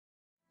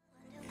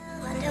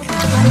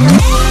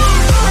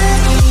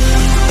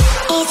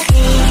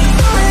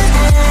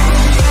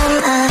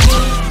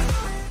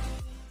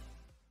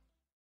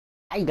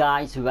Hi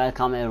guys,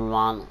 welcome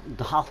everyone.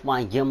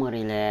 thehalfmangamer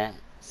ile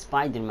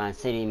Spiderman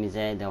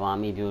serimize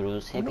devam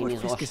ediyoruz.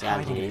 Hepiniz hoş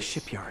geldiniz.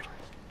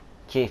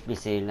 Keyifli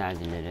seyirler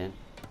dilerim.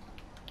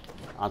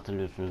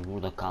 Hatırlıyorsunuz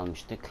burada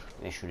kalmıştık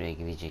ve şuraya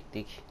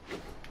gidecektik.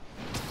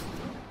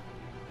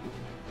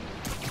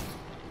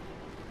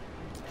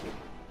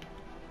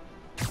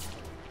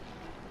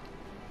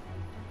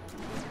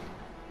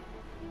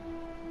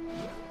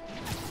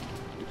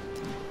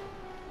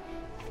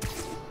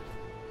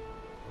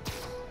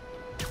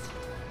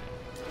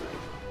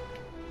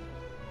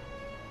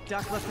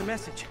 Doc left a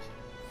message.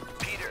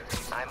 Peter,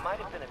 I might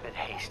have been a bit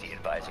hasty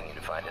advising you to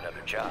find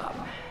another job.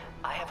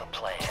 I have a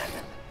plan.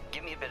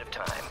 Give me a bit of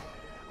time.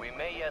 We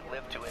may yet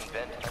live to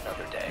invent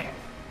another day.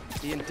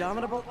 The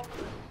Indomitable?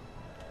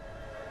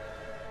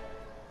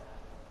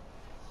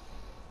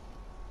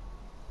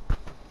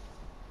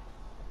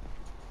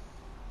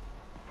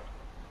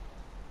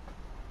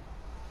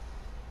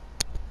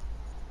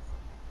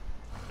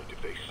 And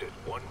if they set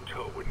one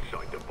toe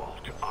inside the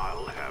vault,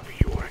 I'll have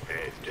your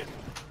head.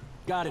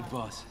 Got it,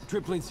 boss.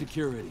 Tripling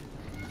security.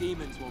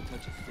 Demons won't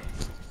touch a thing.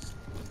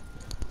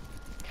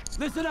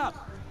 Listen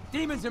up!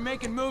 Demons are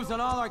making moves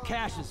on all our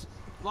caches.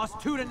 Lost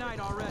 2 tonight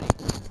already.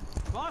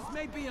 Boss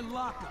may be in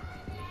lockup.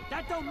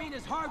 That don't mean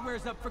his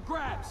hardware's up for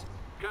grabs.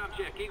 Com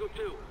check, Eagle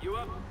 2, you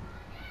up?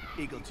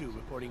 Eagle 2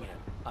 reporting in.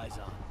 Eyes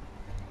on.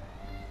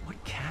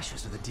 What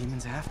caches are the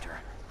demons after?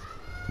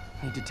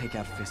 Need to take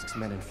out Fisk's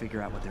men and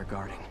figure out what they're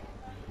guarding.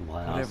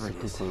 Whatever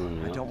it is,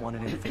 I don't want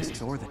it in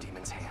Fisk's or the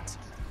demons' hands.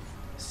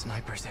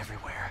 Snipers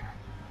everywhere.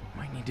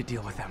 Might need to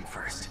deal with them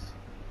first.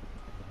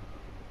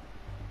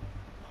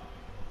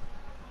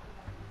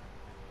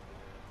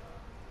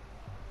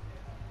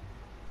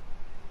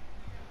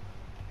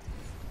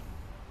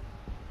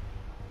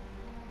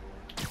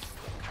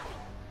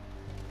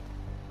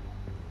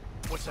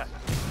 What's that?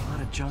 A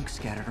lot of junk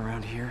scattered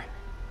around here.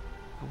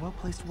 A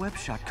well-placed web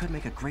shot could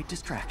make a great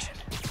distraction.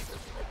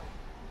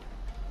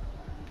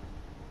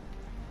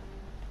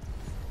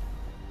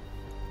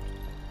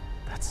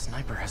 That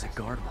sniper has a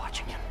guard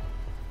watching him.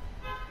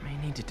 May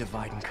need to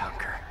divide and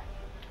conquer.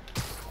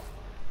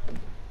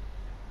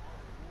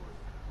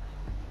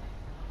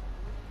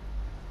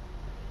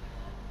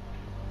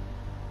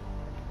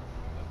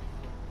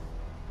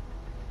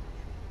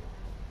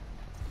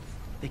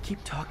 They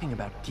keep talking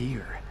about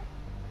gear.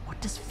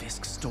 What does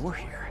Fisk store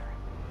here?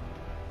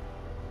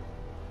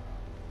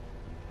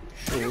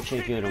 Şunu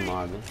çekiyorum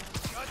abi.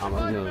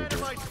 Ama gördüm.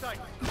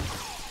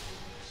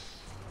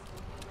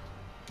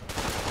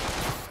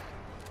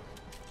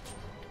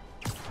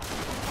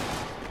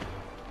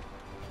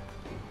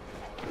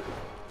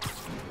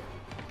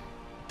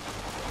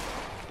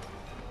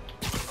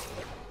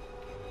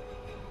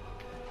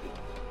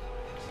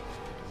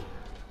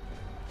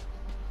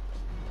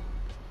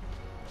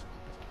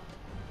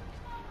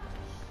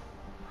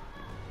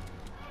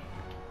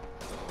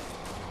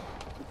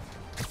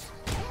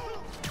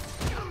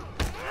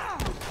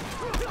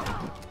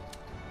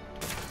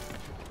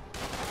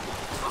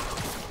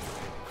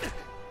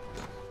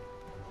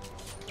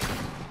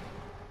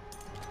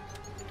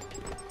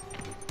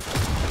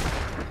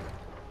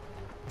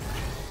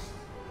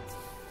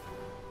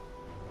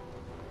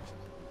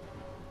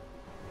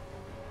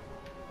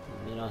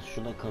 Biraz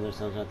şurada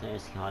kalırsan zaten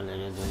eski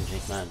hallerine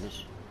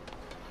döneceklerdir.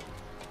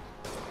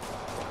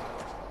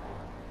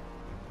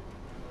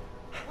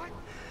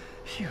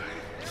 Phew,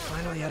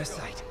 finally out of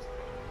sight.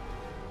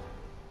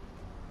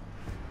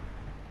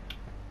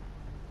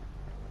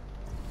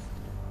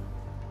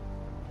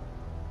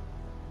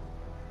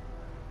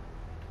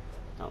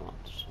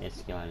 Tamamdır.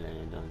 Eski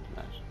hallerine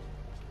döndüler.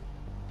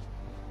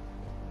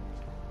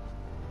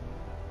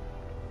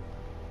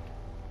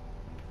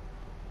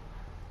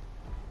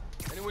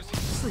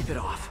 Sleep it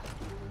off.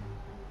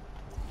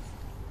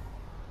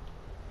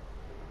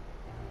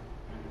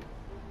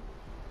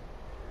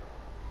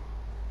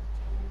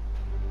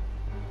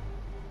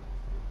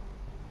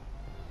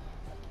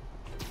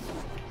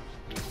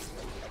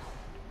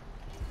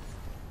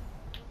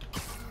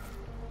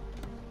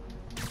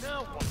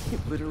 No. You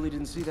literally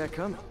didn't see that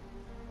coming.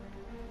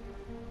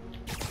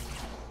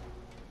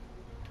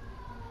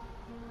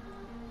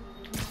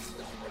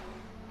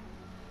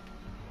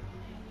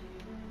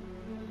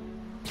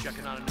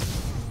 Checking on it.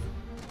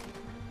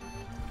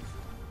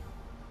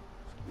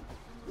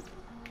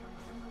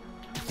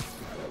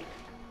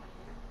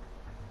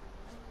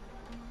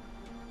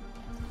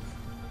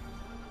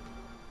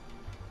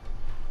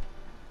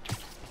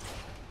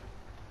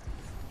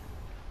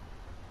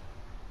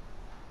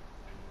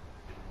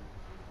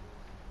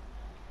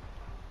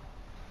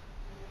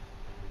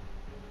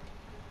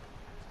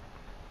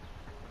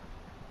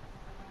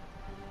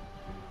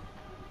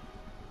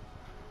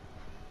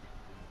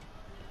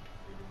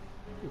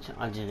 Hiç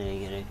aceleye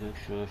gerek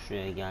yok.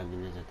 Şuraya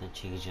geldiğinde zaten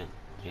çekeceğim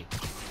direkt.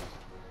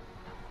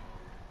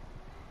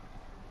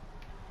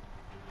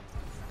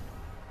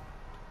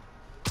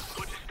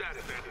 What's your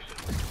status, Anderson?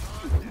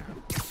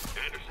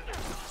 Anderson?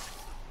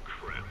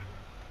 Crap.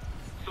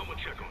 Someone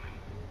check on him.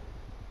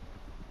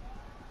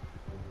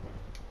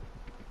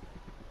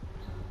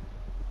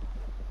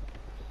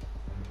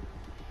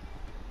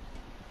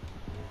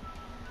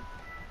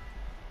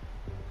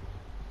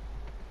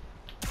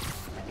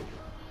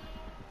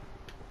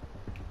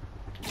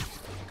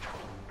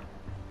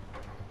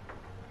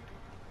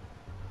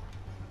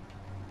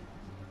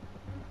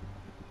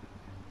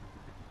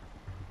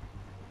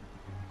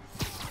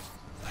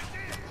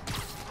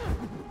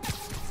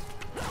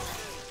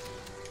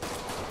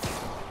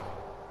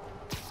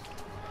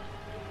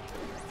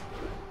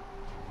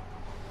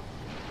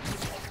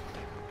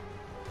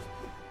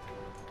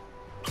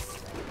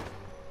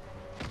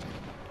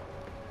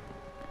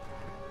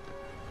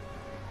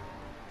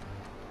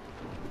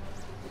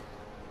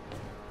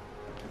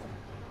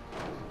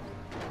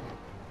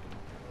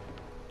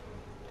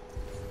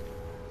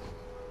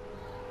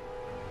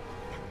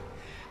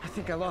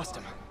 think I lost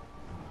him.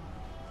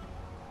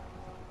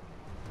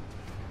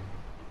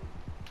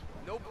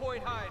 No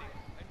point hiding.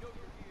 I know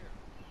you're here.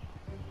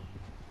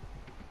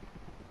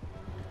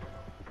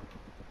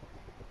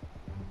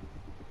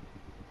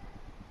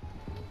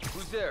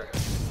 Who's there?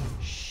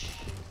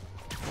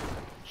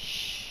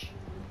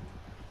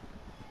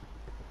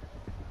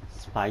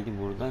 Spidey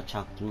burada,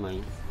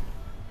 çaktırmayın.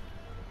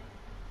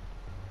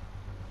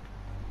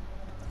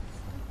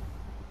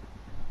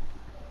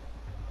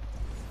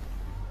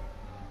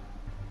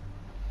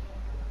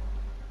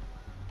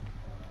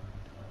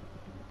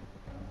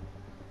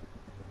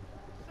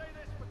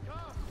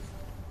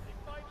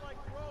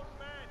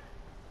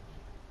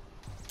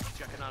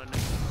 Checking on a new.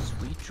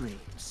 Sweet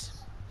dreams.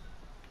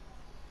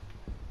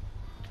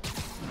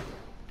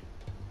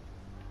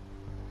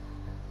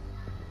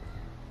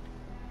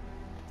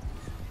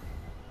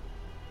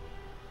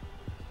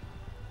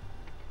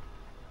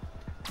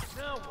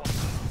 Now what?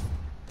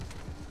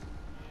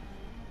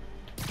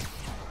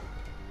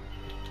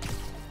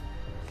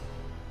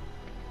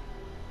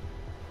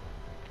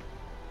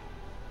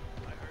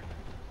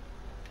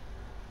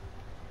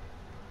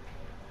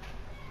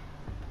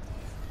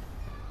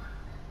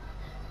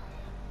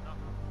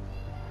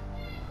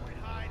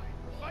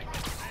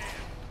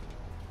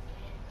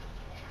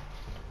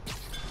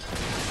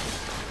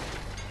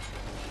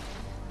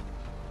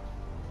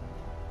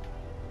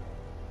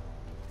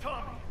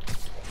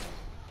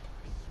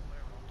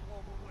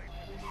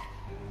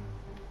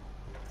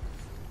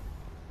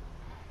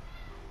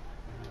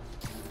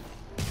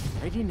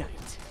 Nighty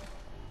night.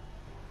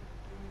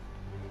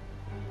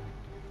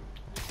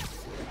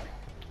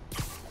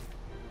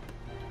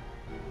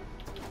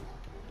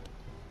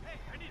 Hey,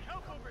 I need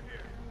help over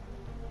here.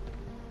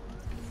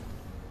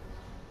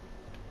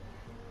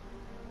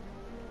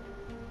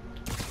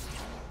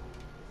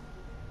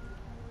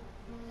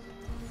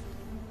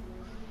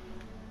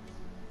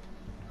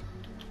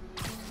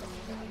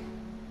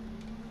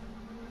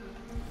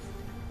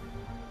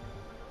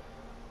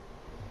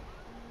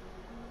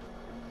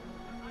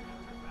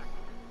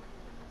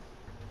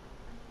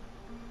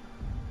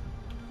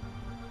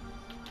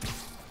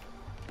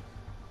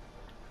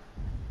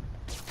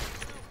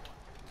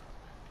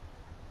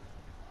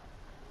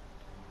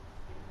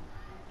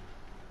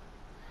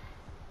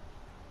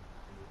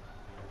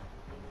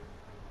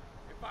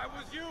 If I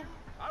was you,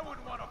 I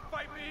wouldn't want to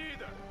fight me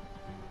either.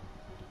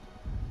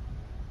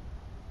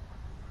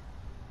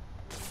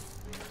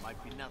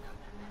 Might be nothing.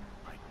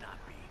 Might not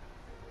be.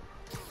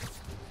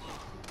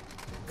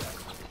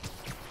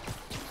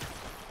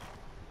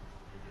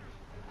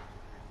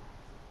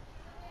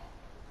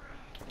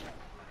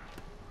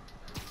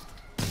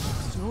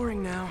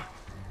 Snoring now.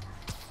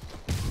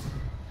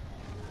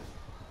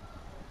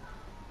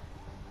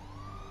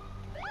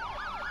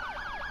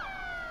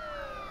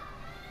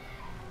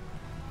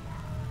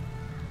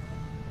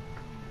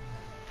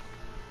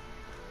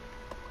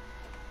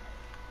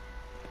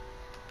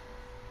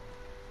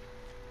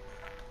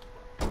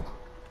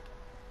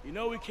 You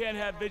know we can't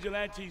have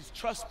vigilantes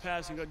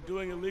trespassing or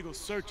doing illegal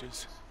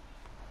searches,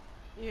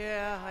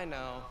 Yeah, I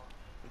know.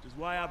 which is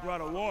why I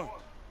brought a warrant.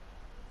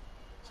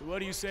 So what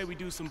do you say we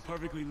do some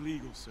perfectly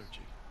legal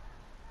searching?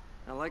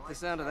 I like the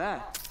sound of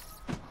that.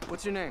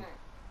 What's your name?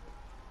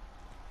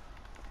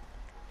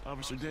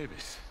 Officer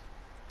Davis.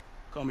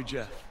 Call me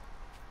Jeff.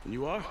 And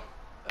you are?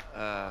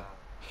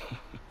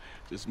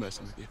 Just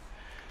messing with you.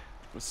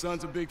 My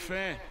son's a big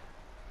fan.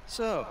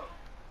 So,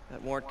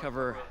 that warrant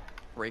cover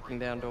breaking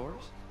down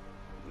doors?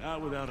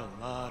 Not without a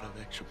lot of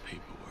extra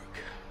paperwork.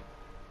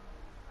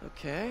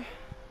 Okay.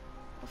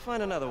 I'll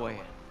find another way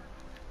in.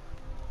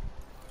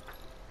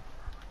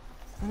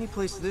 Any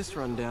place this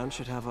rundown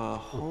should have a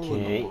hole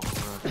in the wall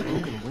or a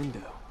broken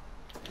window.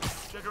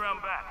 Check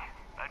around back.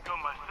 I'd go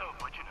myself,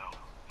 but you know,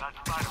 not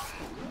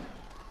Spiderman.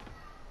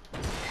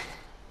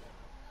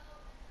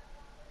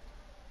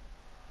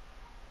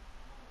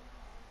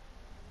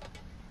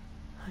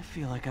 I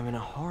feel like I'm in a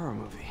horror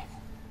movie.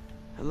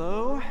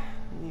 Hello?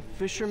 Any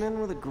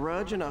fisherman with a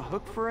grudge and a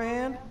hook for a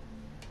hand?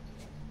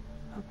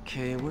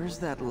 Okay, where's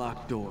that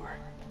locked door?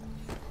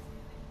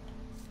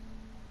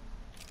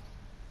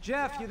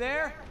 Jeff, you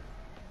there?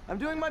 I'm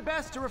doing my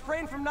best to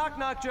refrain from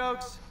knock-knock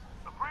jokes.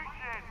 Appreciate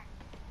it.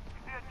 You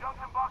see a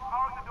junction box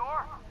powering the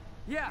door?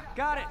 Yeah,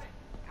 got it.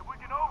 If we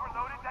can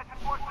overload it, that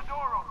should force the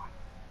door open.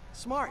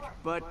 Smart,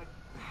 but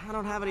I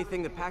don't have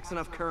anything that packs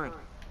enough current.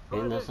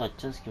 Beni nasıl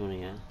açacağız ki onu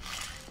ya?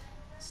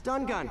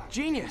 Stun gun,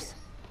 genius!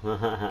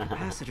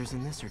 Capacitors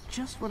in this are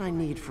just what I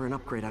need for an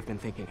upgrade I've been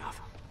thinking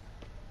of.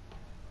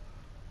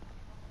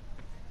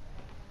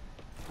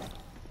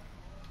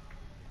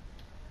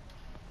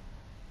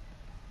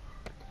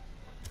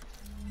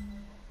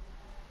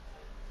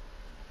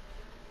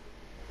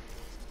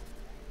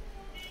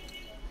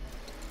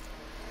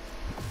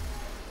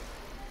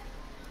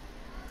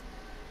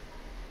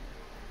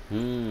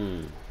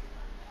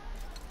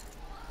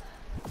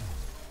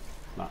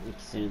 Bak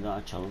ikisini de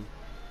açalım.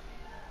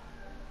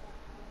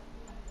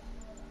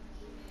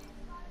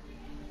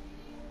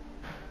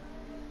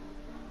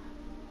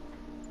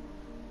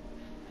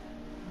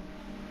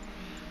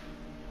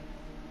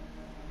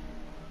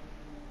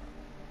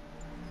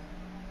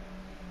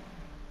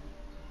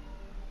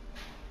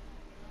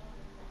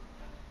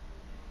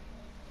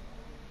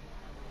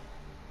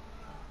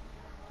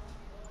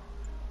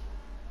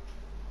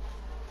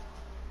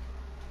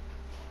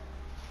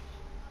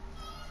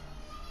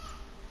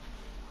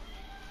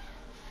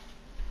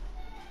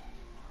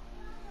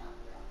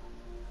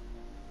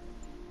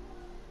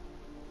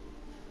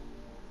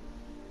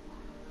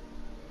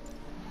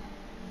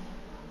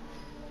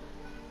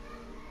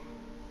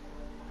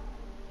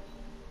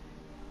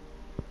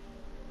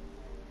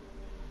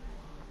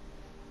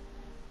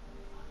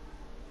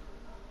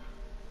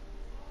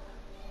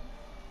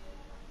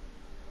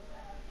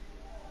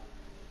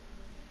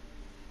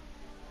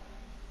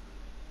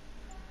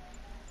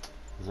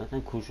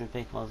 Zaten kurşun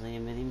pek fazla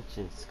yemediğim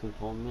için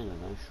sıkıntı olmuyor da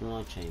ben şunu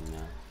açayım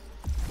ya.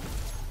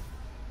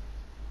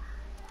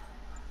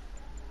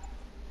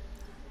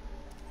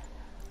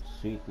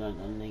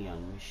 Suitlerden ne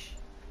gelmiş?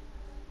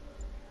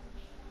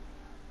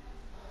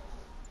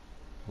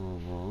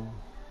 Bu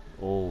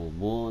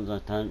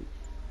zaten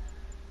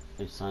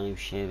efsane bir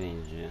şeye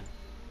benziyor.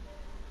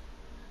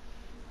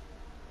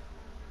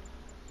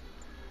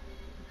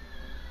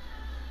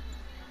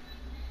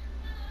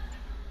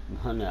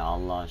 Bu ne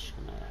Allah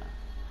aşkına ya?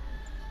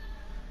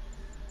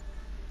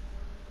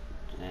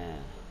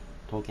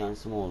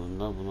 Tokens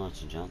modunda bunu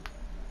açacağım.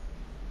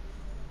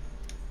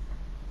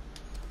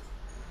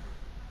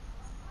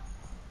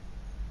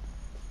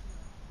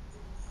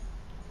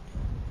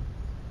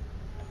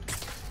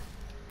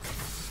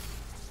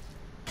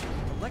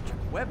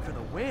 Electric web for the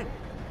win.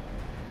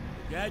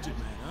 Gadget man,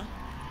 huh?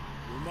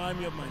 You remind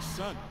me of my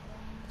son.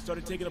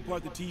 Started taking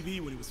apart the TV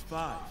when he was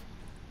 5.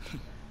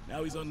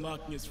 Now he's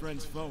unlocking his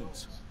friends'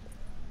 phones.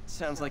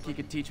 Sounds like he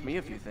could teach me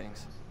a few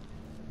things.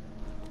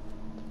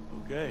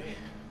 Okay.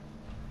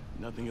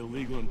 Nothing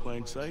illegal in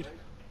plain sight?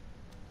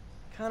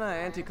 Kinda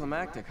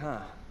anticlimactic,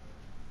 huh?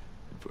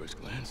 At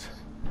first glance.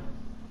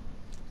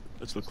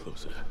 Let's look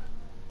closer.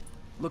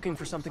 Looking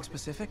for something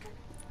specific?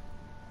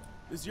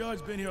 This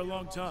yard's been here a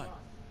long time.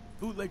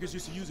 Bootleggers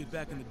used to use it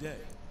back in the day.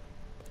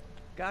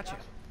 Gotcha.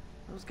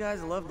 Those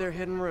guys love their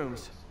hidden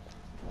rooms.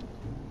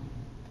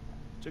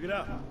 Check it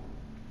out.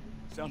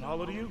 Sound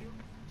hollow to you?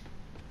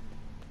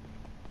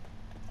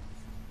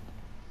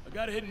 I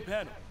got a hidden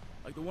panel,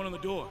 like the one on the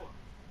door.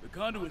 The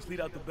conduits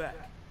lead out the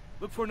back.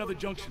 Look for another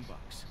junction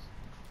box.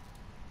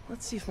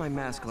 Let's see if my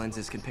mask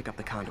lenses can pick up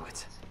the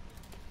conduits.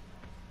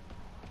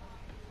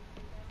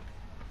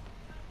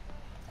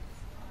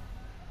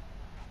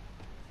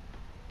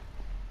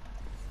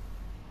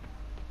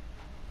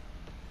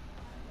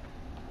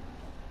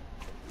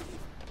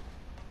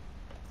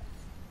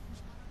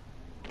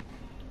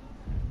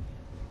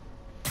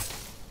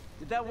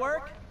 Did that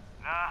work?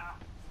 Nah.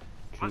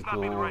 Must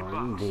not be the right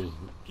box.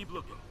 Keep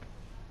looking.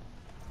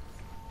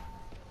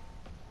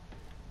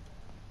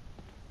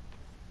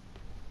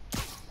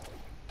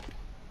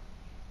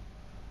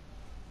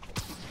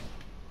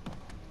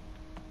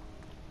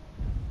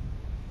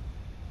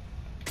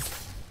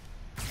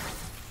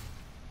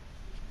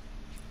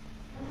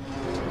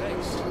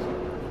 Thanks. No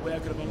way I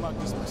could have unlocked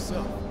this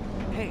myself.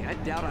 Hey, I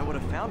doubt I would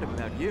have found it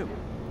without you.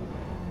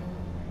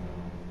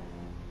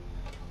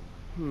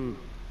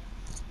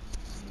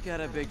 Got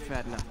a big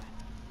fat nut.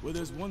 Well,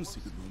 there's one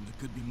secret room. There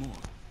could be more.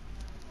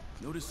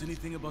 Notice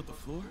anything about the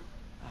floor?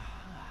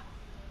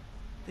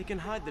 They can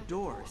hide the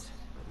doors,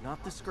 but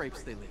not the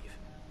scrapes they leave.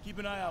 Keep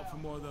an eye out for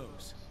more of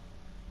those.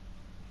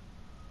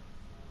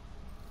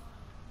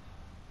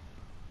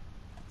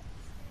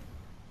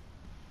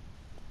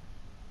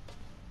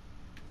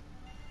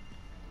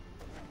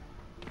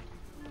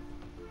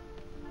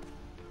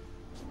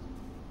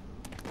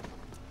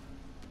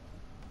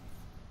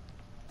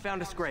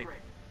 Found a scrape.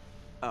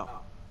 Oh.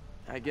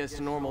 I guess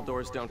normal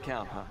doors don't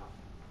count, huh?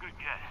 Good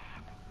guess.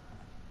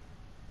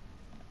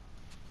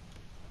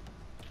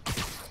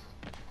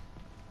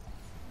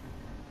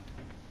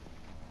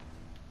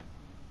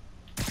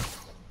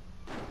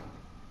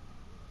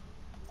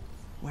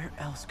 Where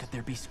else could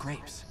there be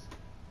scrapes?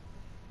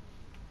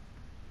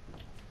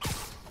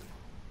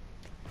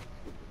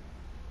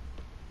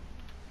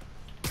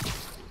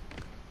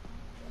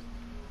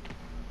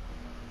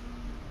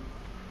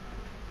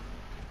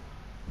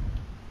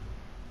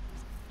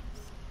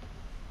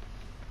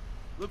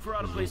 Look for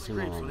out-of-place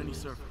scrapes on any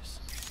surface.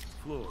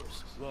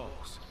 Floors,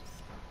 walls.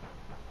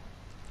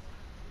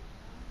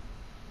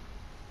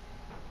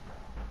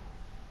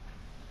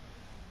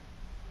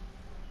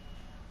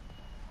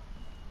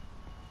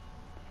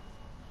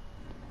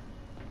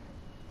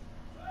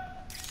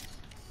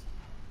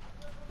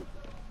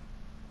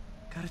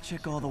 Gotta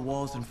check all the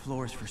walls and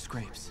floors for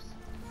scrapes.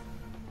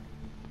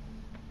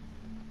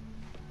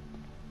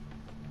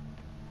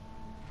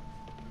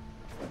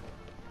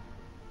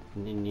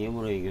 Niye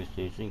burayı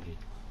gösteriyorsun ki?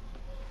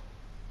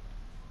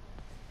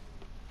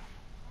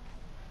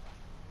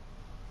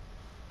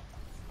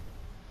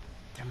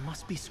 There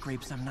must be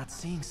scrapes I'm not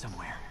seeing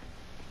somewhere.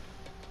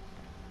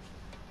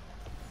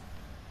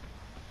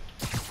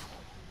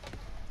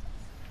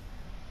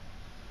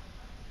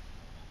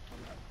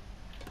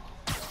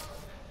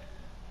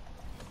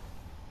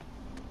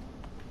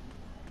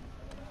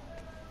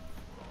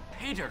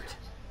 Pay dirt.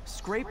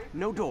 Scrape,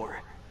 no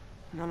door.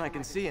 None I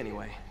can see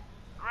anyway.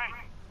 Great.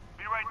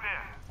 Be right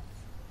there.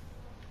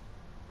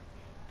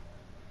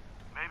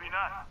 Maybe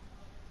not.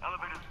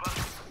 Elevator's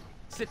busted.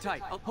 Sit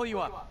tight, I'll pull you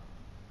up.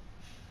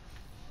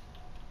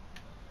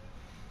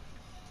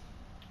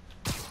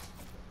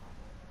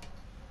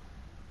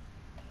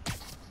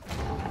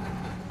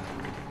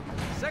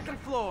 Second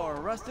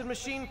floor, rusted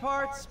machine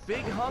parts,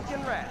 big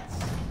honkin' rats.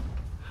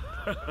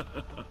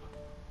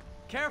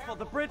 Careful,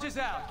 the bridge is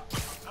out.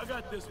 I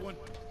got this one.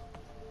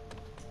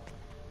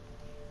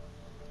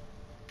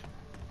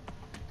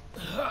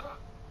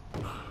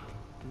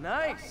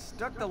 Nice,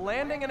 stuck the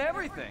landing and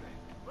everything.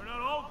 We're not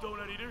all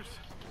donut eaters.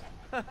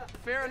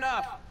 Fair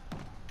enough.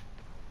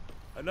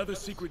 Another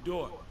secret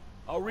door.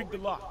 I'll rig the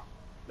lock.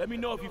 Let me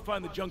know if you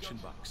find the junction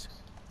box.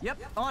 Yep,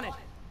 on it.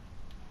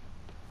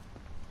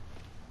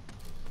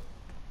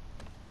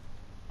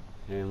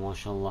 Hey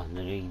maşallah,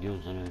 nereye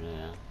gidiyorsun sen öyle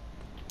ya?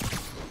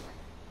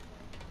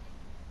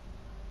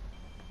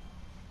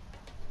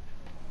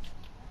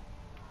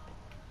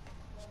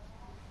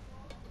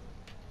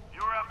 You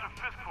were after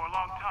Fisk for a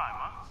long time,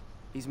 huh?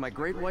 He's my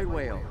great white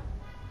whale.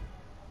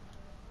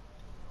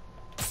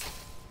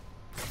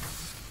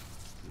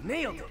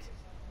 Nailed it!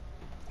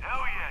 Hell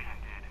yeah, you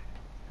did.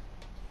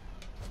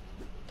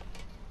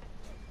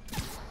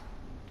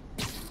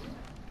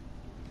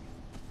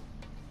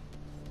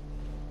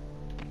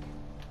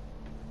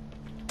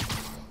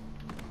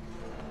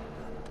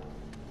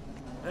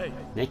 Hey,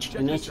 Ne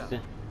çıktı, ne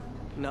çıktı?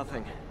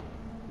 Nothing.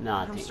 I'm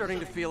Nothing. starting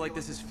to feel like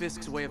this is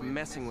Fisk's way of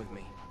messing with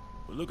me.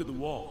 But look at the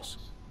walls.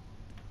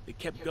 They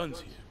kept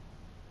guns here.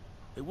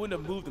 They wouldn't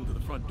have moved them to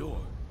the front door.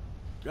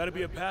 Gotta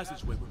be a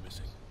passageway we're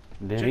missing.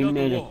 Verilme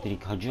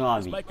elektrik hacı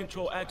This abi. might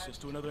control access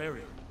to another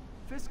area.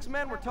 Fisk's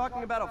men were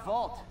talking about a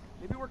vault.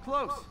 Maybe we're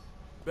close.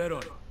 Bet on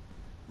it.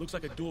 Looks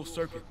like a dual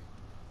circuit.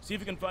 See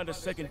if you can find a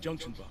second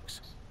junction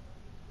box.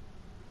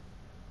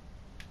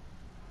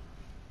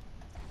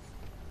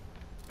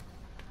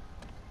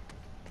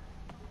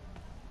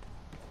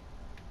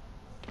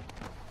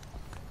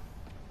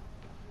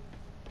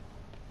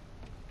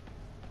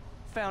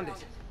 Found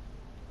it.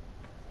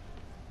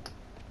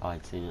 Ay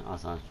senin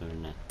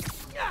asansörüne.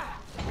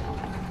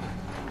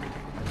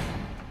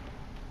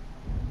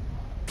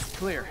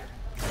 Clear.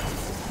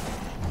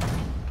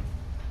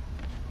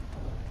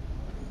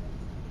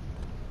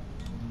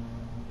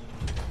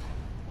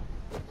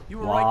 You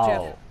were right, Wow.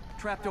 Jeff.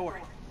 Trapdoor.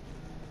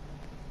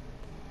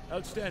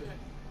 Outstanding.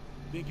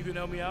 Think you can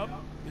help me out?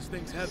 This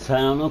thing's heavy.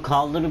 Sen onu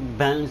kaldırıp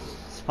ben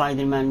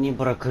Spiderman'liği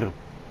bırakırım.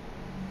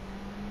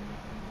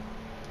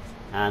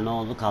 Ha ne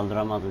oldu,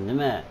 kaldıramadın değil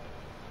mi?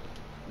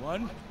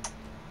 1,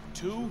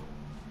 2,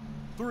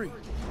 3.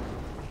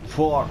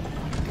 4,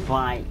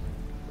 5.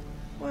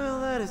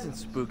 Well, that isn't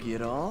spooky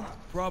at all.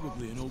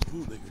 Probably an old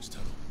bootlegger's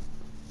tunnel.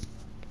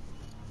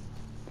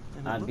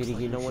 And Ha it biri looks like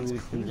gelip no şimdi one's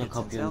cleaned üstümüze it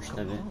since kapıyormuş Al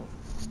tabi. Capone.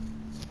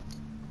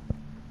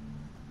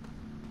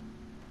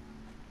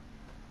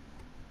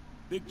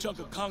 Big chunk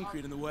of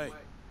concrete in the way.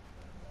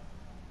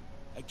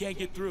 I can't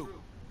get through.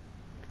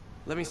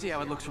 Let me see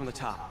how it looks from the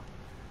top.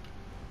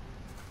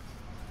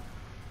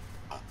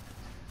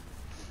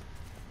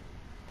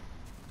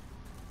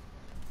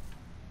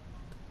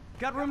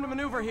 Got room to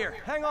maneuver here.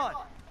 Hang on.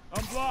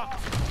 I'm blocked.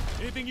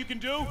 Anything you can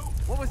do?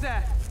 What was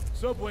that?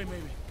 Subway,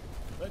 maybe.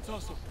 Let's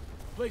hustle.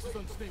 Place is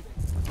unstable.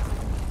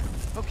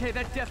 Okay,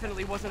 that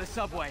definitely wasn't a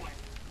subway.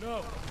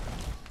 No.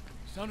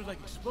 Sounded like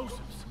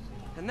explosives.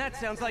 And that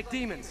sounds like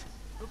demons.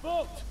 The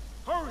vault!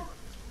 Hurry!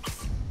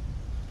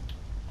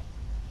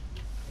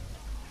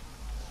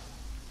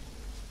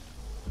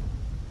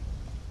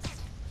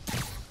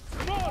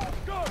 Come on, let's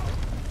go!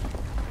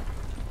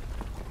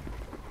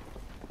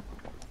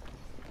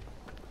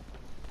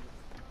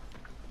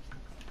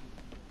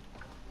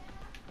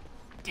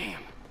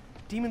 Damn.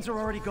 Demons are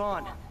already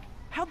gone.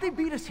 How'd they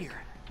beat us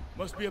here?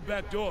 Must be a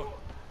back door.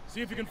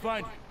 See if you can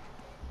find it.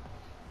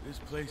 This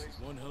place is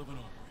one hell of an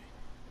armory.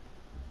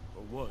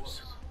 Or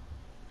was.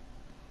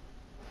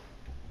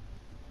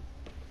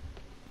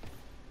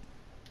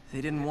 They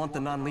didn't want the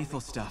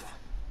non-lethal stuff.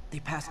 They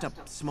passed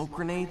up smoke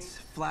grenades,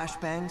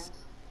 flashbangs.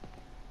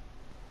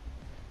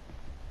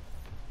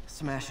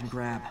 Smash and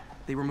grab.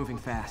 They were moving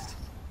fast.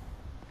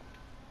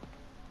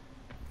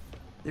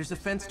 There's a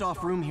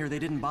fenced-off room here they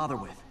didn't bother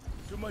with.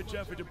 Too much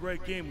effort to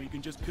break in when you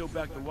can just peel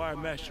back the wire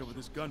mesh over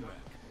this gun rack.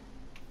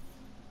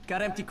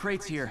 Got empty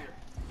crates here.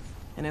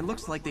 And it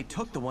looks like they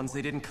took the ones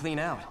they didn't clean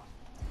out.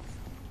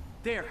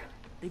 There.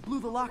 They blew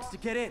the locks to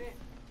get in.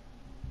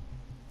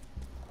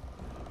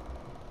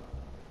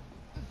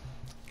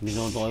 Biz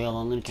orada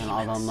oyalanırken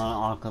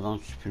adamlar arkadan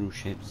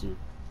süpürmüş hepsini.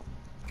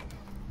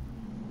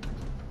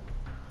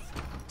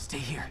 Stay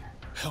here.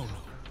 Hell no.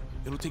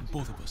 It'll take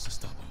both of us to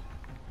stop them.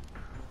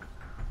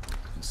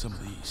 And some of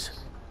these.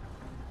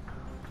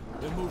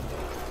 They're moving.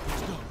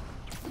 Let's go.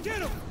 Get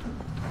them!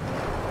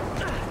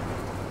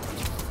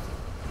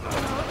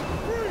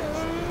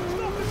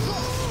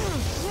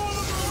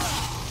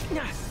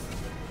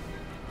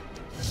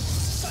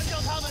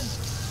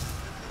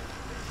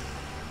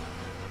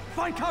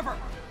 Find cover!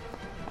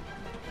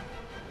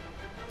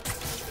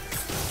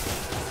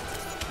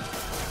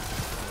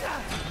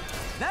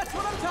 That's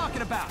what I'm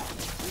talking about!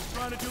 Just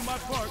trying to do my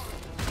part.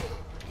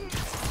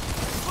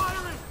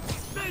 Firing!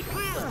 Stay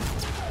clear!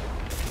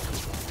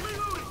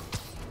 Reloading!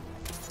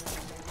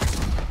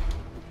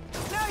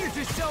 Now you're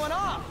just showing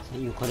off! Sen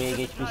yukarıya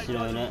geçmişsin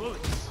öyle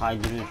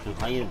saydırıyorsun.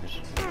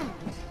 Hayırdır?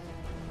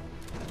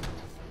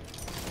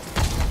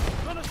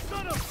 Gonna stun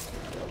him!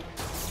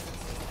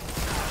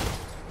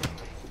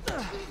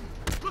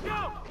 Look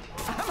out!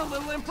 I'm a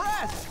little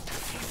impressed!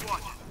 Keep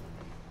watching.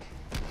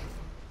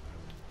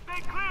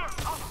 Stay clear!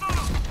 I'll stun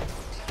him!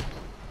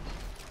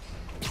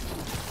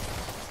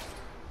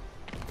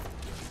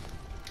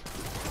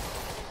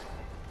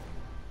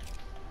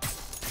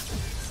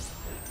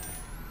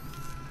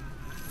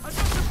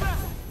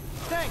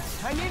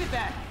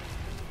 that.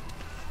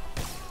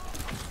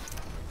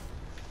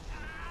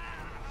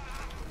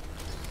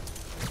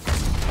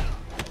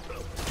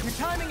 Your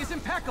timing is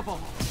impeccable.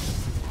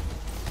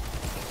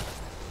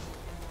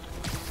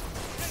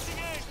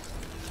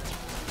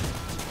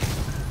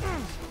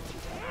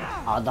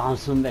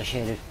 Adamsın be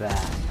Şerif be.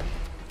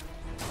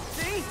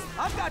 See?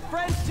 I've got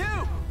friends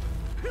too.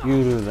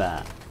 Yürü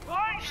be.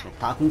 İşte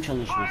takım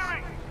çalışması.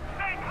 Stay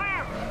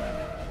clear!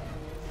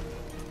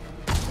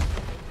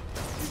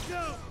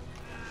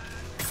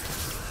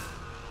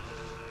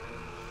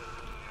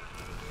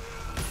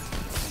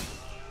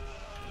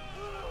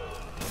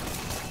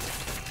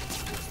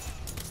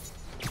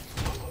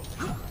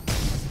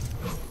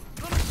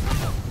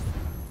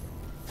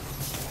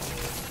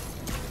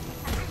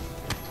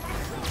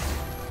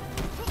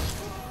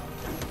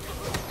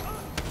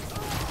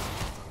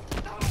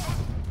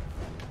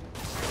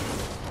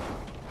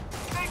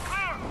 Stay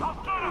clear! I'll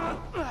shoot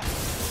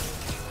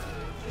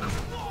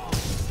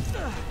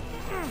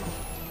him!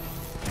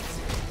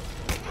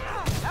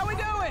 How we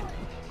doing?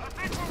 I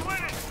think we're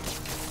winning!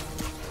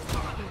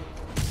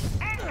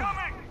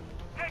 Incoming!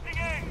 Taking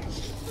aim!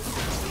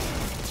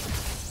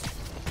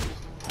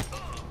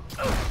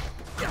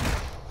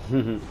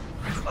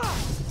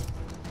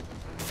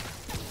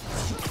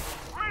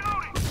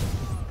 Reloading!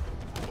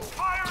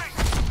 Firing!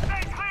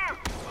 Stay clear!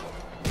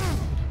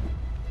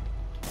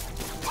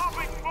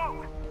 Popping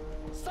smoke!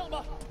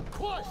 Selma!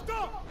 Quiet!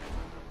 Stop!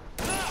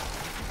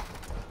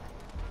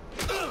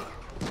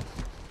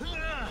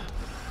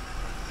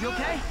 You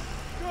okay?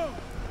 Go!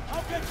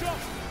 I'll catch up!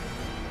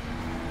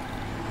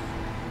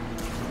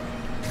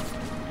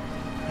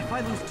 If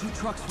I lose 2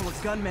 trucks full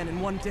of gunmen in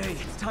one day,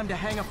 it's time to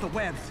hang up the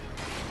webs.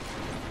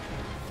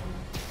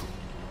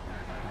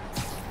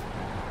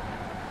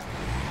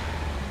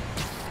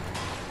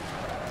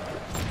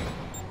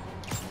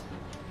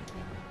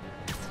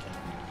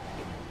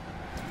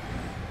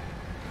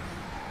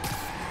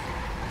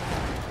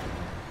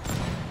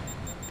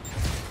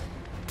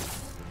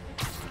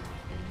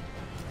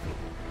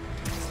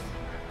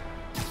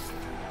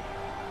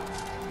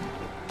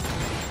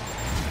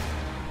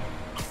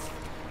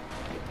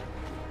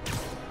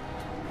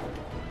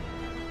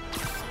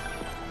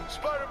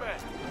 Spiderman!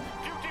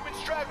 Few demon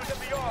stragglers at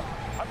the yard.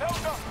 I'm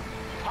held up.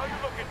 How you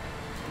looking?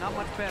 Not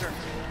much better.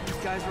 These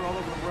guys are all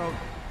over the road.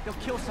 They'll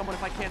kill someone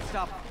if I can't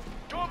stop them.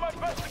 Doing my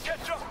best to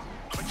catch up,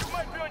 but you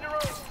might be on your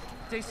own.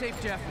 Stay safe,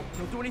 Jeff.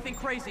 Don't do anything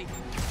crazy.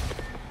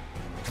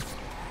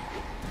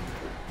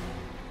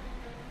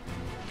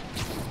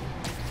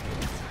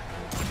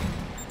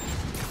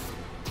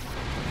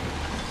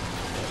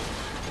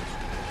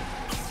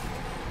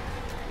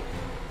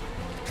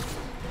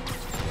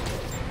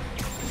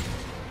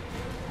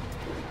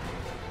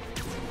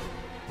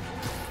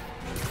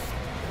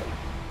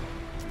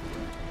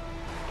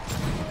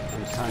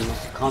 Sen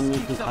nasıl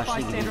kamyonetin Keeps up kaçta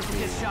bystanders will gidiyorsun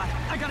get ya? shot.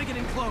 I gotta get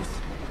in close.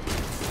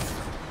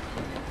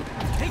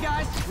 Hey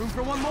guys, room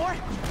for one more?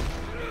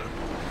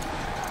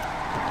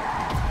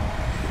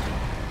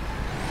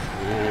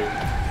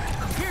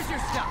 Here's your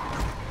stuff.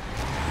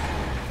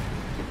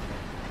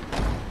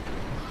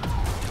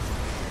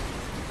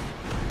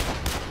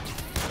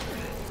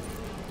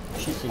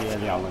 Şu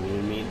silahı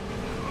alabilir miyim?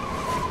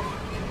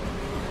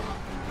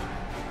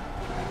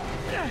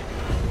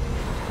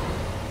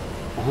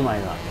 Oh my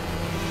god.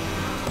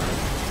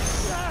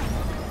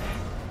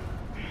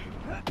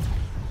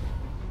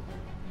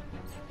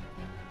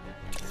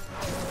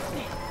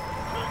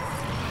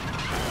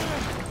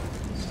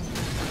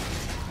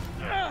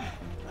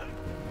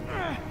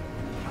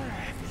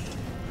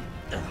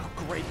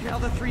 Great, now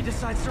the 3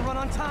 decides to run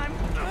on time.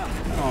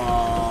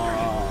 Oh.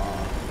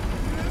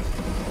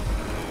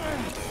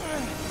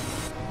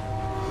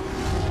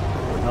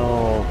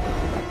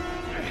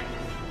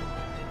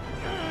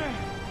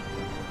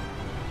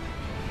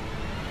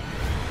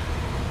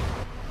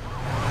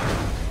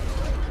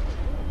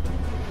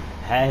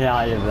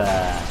 Helal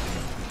be.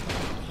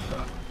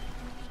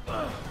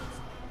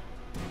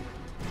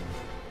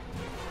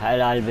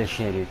 Helal be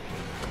Şerif.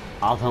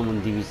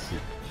 Adamın dibisin.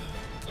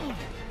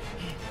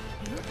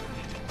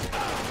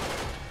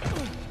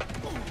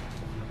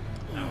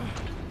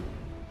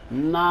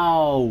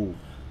 No.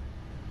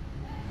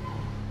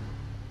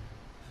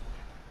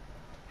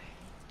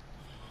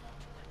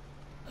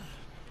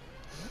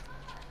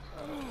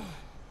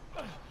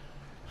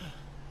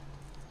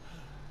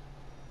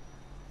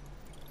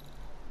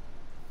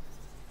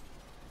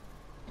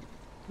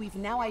 We've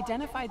now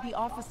identified the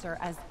officer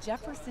as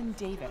Jefferson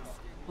Davis.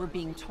 We're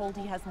being told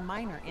he has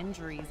minor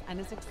injuries and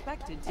is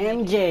expected to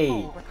make a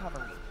full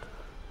recovery.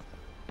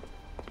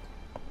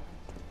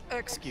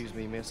 Excuse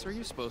me, miss. Are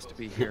you supposed to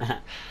be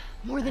here?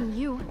 More than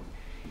you.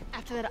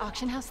 After that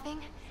auction house thing,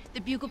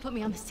 the Bugle put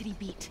me on the city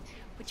beat,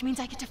 which means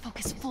I get to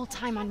focus full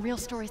time on real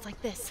stories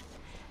like this.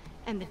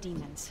 And the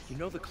demons. You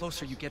know the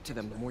closer you get to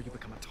them, the more you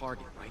become a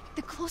target, right?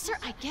 The closer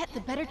I get,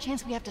 the better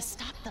chance we have to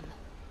stop them.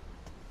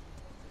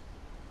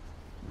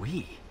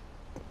 We?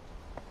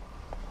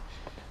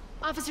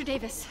 Officer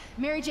Davis,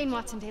 Mary Jane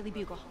Watson, Daily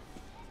Bugle.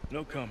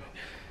 No comment.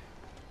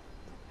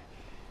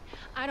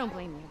 I don't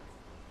blame you.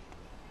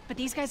 But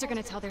these guys are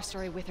gonna tell their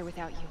story with or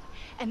without you.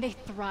 And they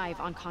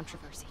thrive on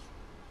controversy.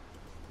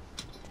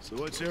 So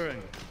what's your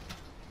angle?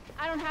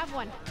 I don't have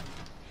one.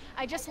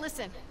 I just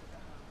listen.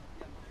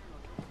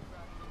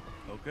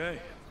 Okay.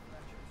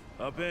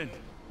 Up in.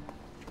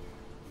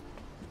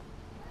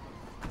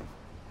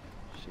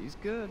 She's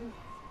good.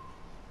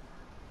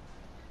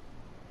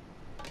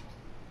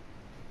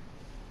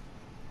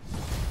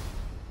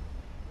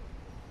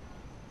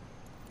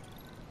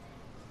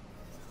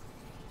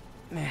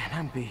 Man,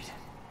 I'm beat.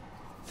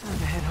 Time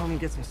to head home and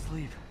get some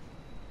sleep.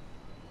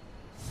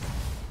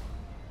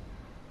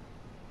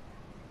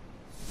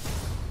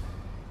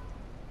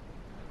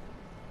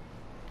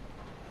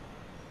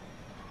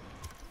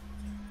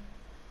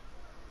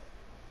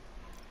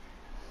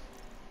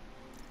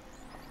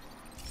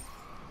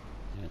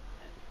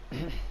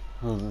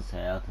 Hızlı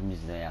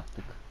seyahatimizi de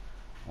yaptık.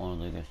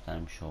 Onu da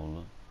göstermiş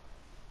oldu.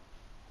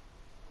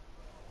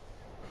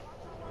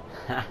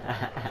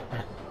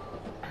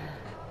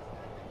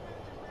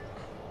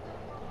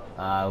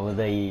 Aa, bu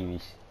da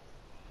iyiymiş.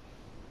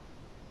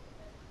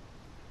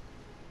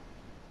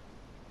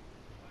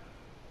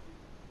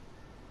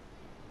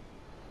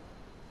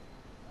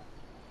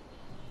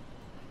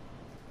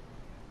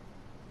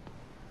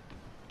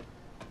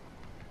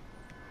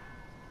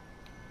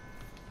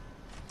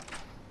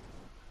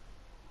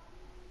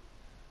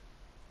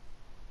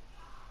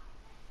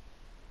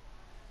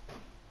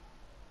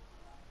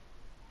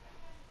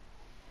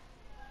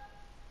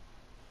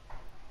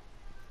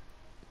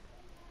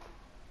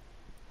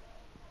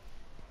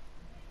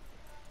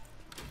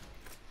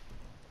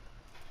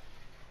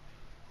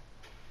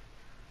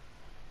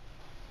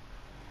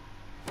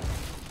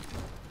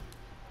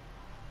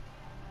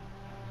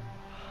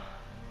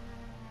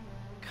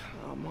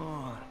 Come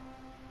on.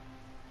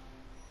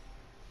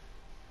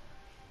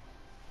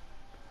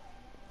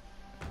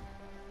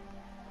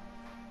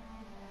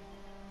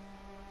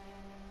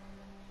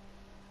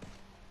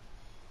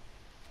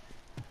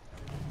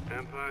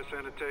 Empire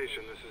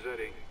Sanitation, this is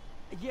Eddie.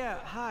 Yeah,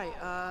 hi.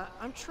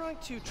 I'm trying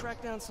to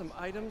track down some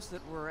items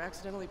that were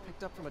accidentally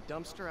picked up from a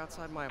dumpster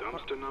outside my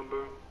apartment. Dumpster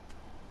number?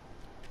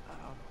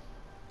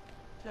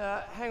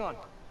 Hang on.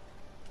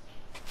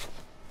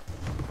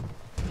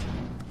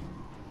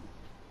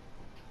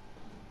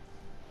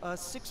 Uh,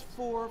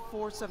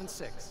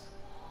 64476.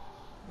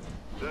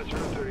 That's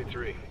route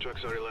 33.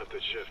 Truck's already left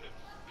its shift.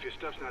 If your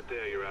stuff's not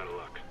there, you're out of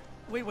luck.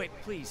 Wait,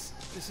 please.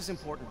 This is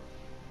important.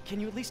 Can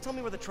you at least tell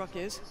me where the truck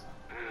is?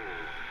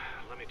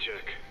 Let me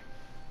check.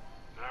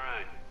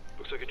 Alright.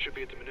 Looks like it should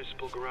be at the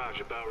municipal garage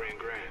at Bowery and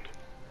Grand.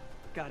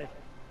 Got it.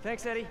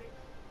 Thanks, Eddie.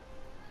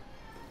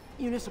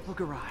 Municipal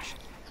garage.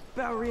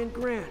 Bowery and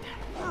Grand.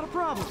 Not a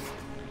problem.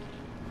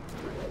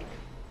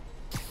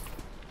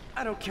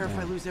 I don't care if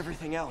I lose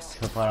everything else.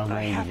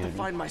 I have to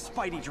find my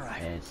Spidey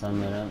drive.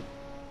 Sanırım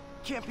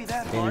Can't be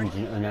that benim hard.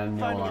 için önemli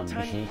Finding a olan bir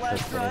tiny şey flash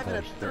çöplere drive in a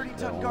karıştı ve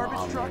 30-ton onu garbage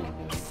almaya truck. gidiyorum.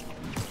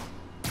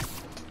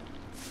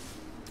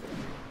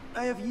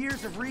 I have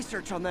years of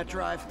research on that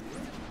drive.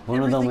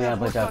 Bunu da mı Everything I've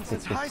worked on yapacaktık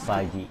since biz high school.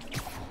 Spidey?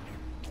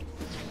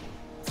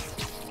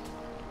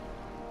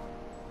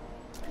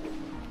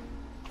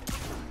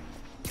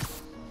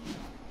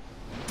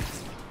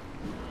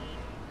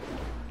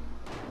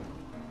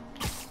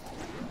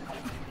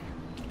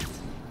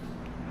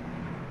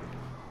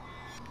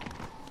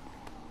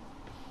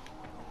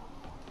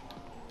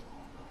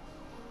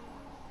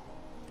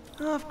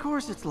 Of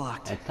course it's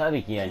locked.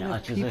 Tabii ki yani Can't have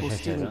açılsa people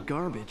stealing şaşırın.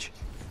 garbage.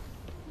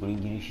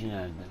 Bunun girişi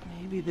nerede?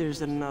 Maybe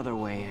there's another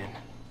way in.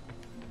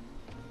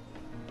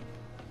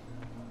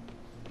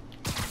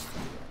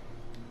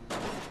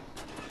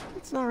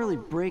 It's not really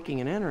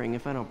breaking and entering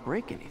if I don't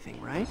break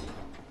anything, right?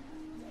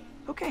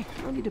 Okay,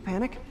 no need to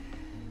panic.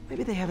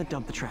 Maybe they haven't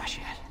dumped the trash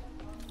yet.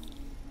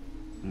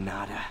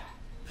 Nada.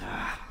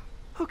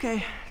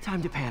 Okay,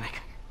 time to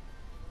panic.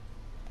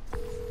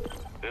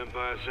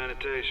 Empire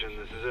Sanitation,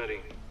 this is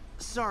Eddie.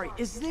 Sorry,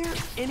 is there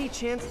any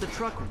chance the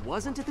truck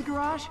wasn't at the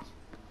garage?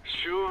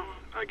 Sure,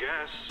 I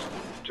guess.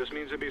 Just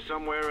means it'd be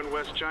somewhere in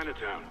West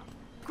Chinatown.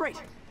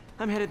 Great,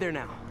 I'm headed there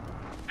now.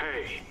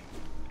 Hey,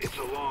 it's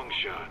a long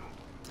shot,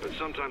 but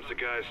sometimes the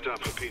guys stop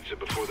for pizza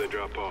before they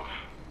drop off.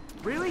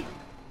 Really?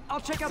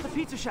 I'll check out the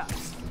pizza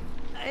shops.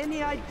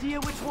 Any idea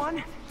which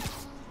one?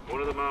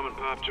 One of the mom and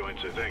pop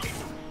joints, I think.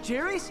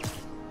 Jerry's?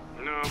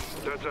 No,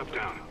 that's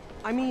uptown.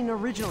 I mean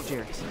original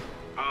Jerry's.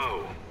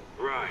 Oh,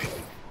 right.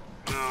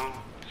 No,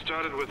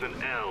 started with an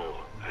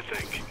L, I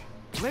think.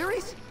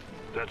 Larry's?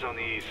 That's on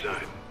the east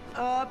side.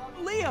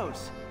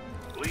 Leo's.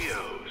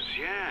 Leo's,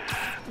 yeah.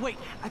 Wait,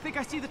 I think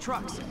I see the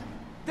trucks.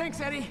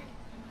 Thanks, Eddie.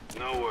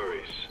 No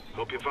worries.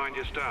 Hope you find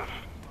your stuff.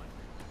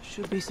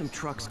 Should be some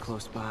trucks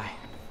close by.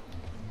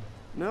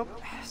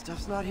 Nope,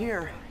 stuff's not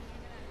here.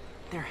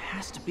 There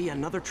has to be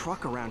another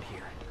truck around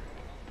here.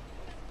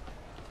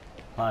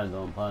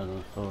 Pardon,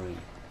 sorry.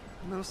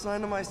 No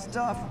sign of my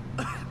stuff.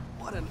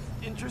 What an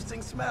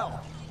interesting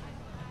smell.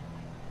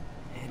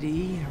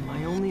 Eddie, you're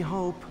my only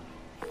hope.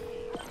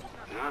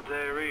 Not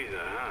there either,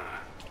 huh?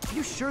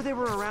 You sure they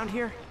were around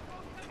here?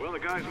 Well, the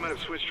guys might have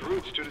switched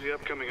routes due to the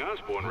upcoming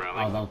Osborne rally.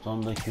 Adam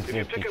sonunda küfür If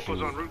your ettik pickup was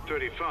şimdi. on Route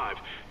 35,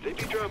 they'd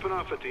be dropping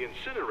off at the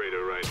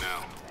incinerator right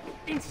now.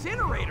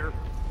 Incinerator?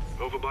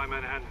 Over by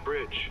Manhattan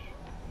Bridge.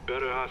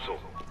 Better hustle.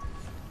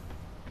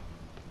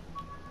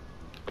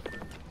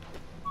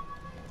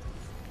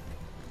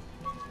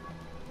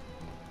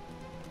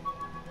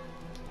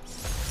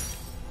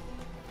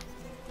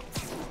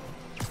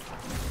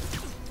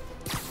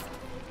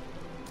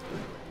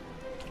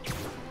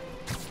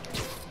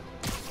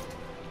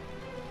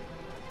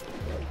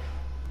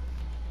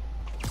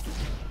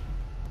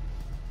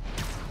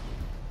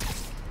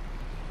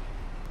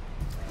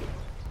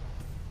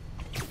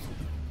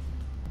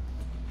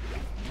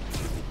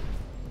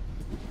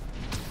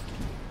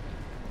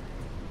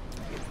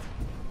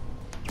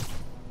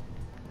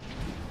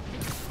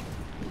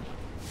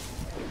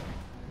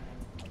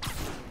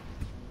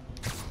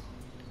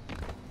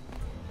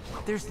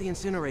 There's the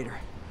incinerator.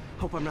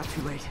 Hope I'm not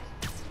too late.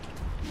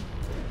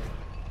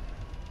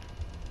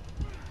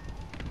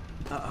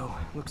 Uh-oh,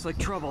 looks like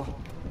trouble.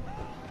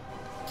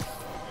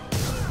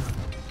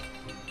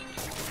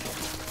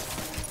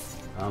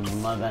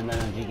 Bunlar benden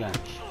önce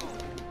gelmiş.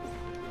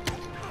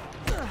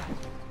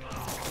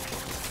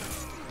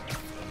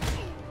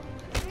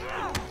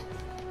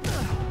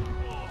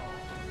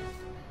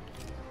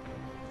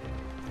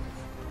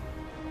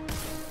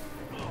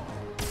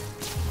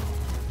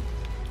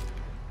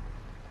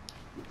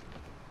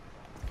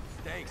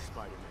 Thanks,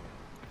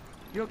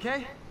 Spider-Man. You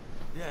okay?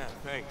 Yeah,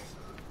 thanks.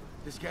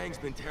 This gang's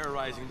been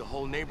terrorizing the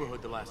whole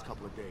neighborhood the last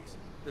couple of days.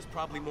 There's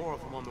probably more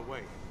of them on the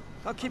way.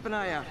 I'll keep an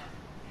eye out.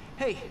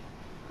 Hey,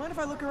 mind if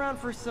I look around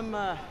for some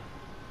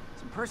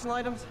personal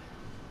items?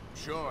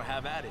 Sure,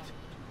 have at it.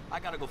 I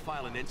gotta go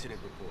file an incident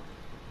report.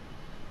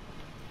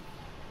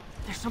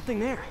 There's something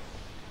there.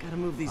 Gotta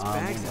move these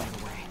bags out of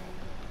the way.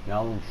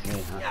 Yavrum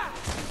şuraya ha.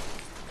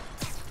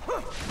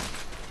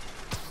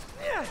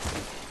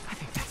 I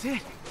think that's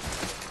it.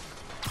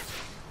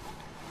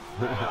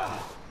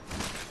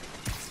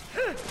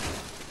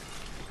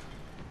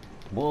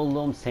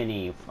 Buldum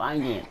seni.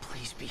 Find it.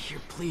 Please be here,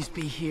 please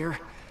be here.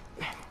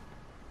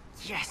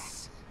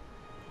 Yes!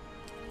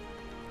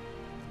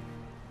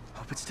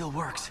 Hope it still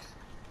works.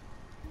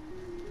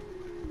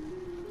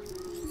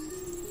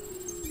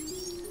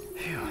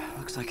 Phew,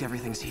 looks like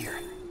everything's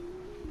here.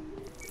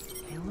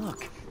 Hey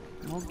look,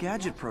 an old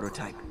gadget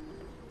prototype.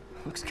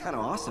 Looks kinda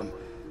awesome.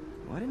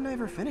 Why didn't I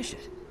ever finish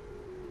it?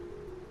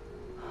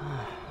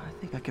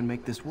 I think I can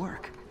make this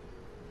work.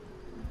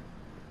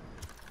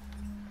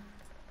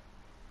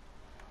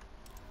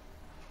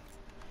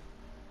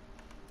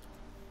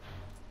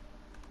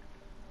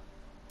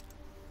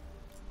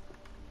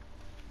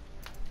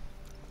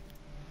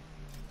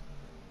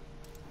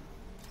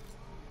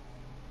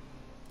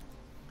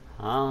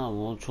 Ha,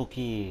 bu çok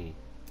iyi.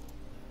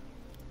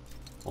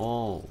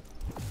 Oo.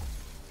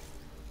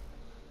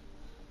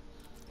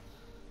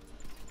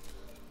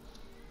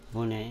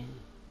 Bu ne?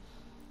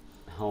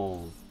 Oo.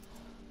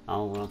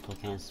 Ama buna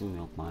tokensim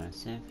yok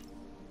maalesef.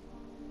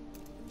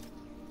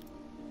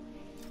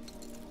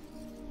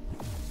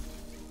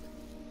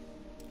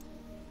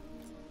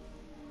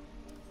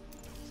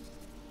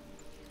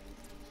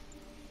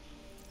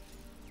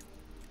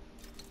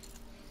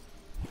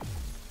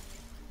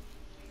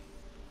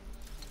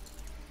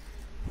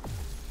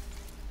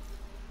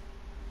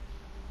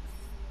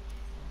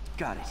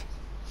 Got it.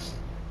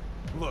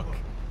 Look,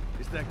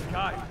 it's that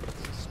guy,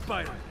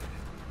 Spider.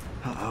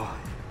 Uh-oh.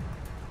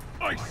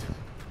 Ice!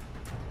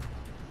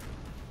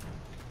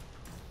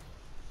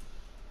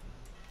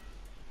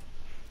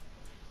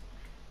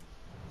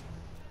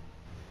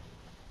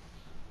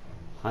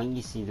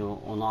 Hangisiydi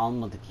o? Onu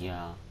almadık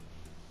ya.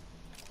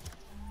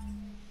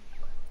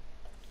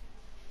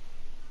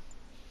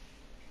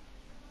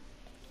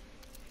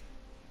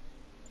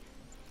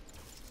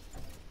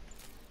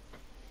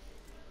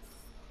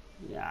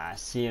 Ya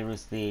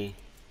seriously.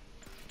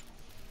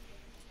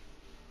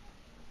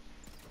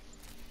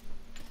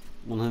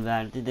 Bunu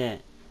verdi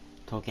de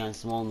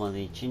tokensim olmadığı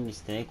için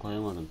listeye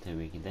koyamadım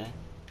tabii ki de.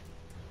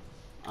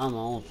 Ama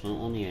olsun,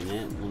 onun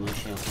yerine bunu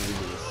şey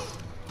yapabiliriz.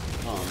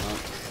 Sonra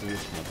şunu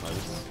şey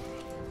yaparız.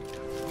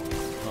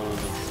 Sonra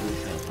da şunu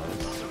şey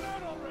yaparız.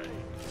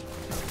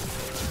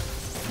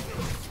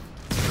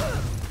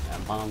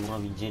 Yani bana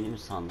vurabileceğini mi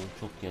sandım?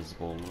 Çok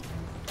yazık oldu.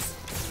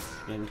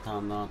 Şuraya bir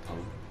tane daha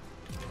atalım.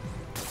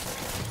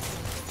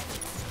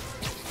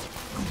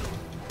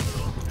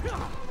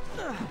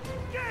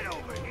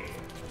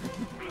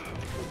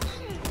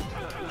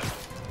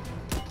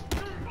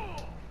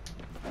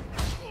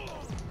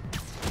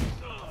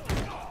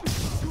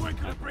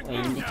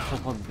 Elindeki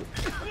topa...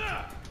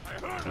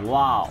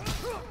 Wow!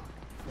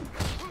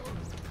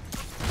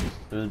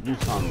 Öldün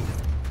sandım.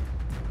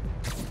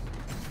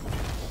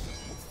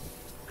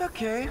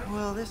 Okay,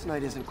 well this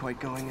night isn't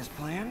quite going as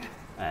planned.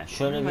 Evet,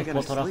 şöyle bir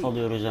fotoğraf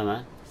alıyoruz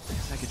hemen.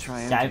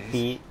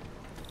 Selfie.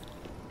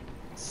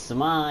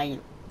 Smile.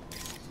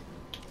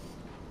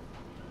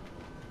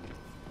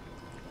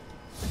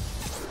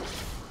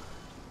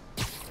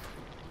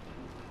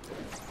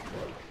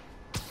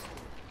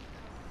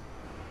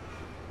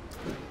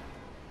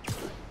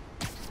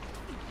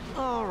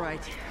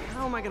 right.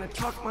 How am I gonna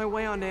talk my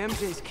way onto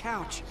MJ's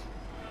couch?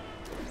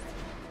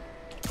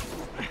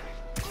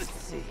 Let's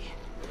see.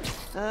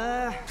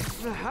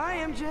 Hi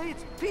MJ,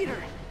 it's Peter.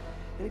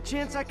 Any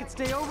chance I could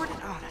stay over?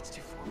 Oh, that's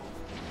too formal.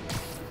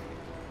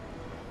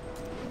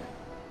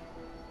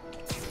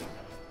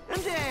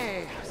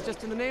 MJ, I was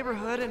just in the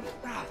neighborhood and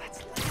oh,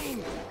 that's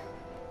lame.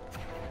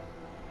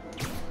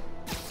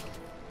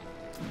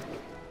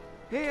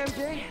 Hey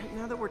MJ,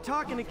 now that we're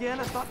talking again,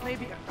 I thought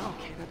maybe...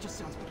 Okay, that just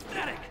sounds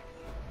pathetic.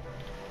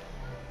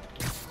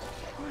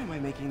 Why am I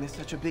making this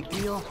such a big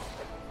deal?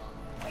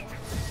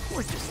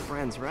 We're just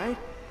friends, right?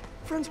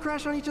 Friends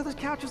crash on each other's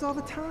couches all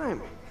the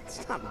time.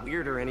 It's not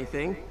weird or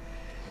anything.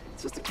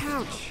 It's just a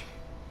couch.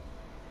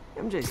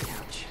 MJ's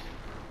couch.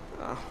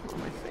 Oh, what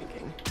am I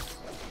thinking?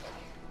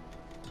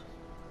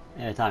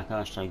 Evet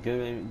arkadaşlar,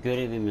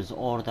 görevimiz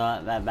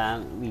orada ve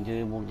ben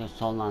videoyu burada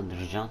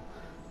sonlandıracağım.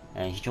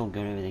 Hiç o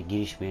göreve de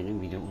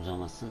girişmeyelim, video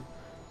uzamasın.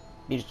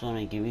 Bir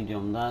sonraki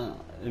videomda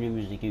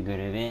önümüzdeki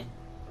görevi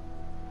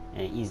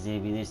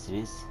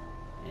izleyebilirsiniz.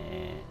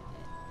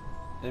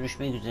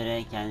 Görüşmek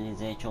üzere,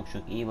 kendinize çok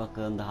iyi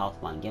bakın. The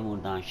Halfman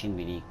Gamer'dan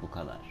şimdilik bu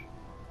kadar.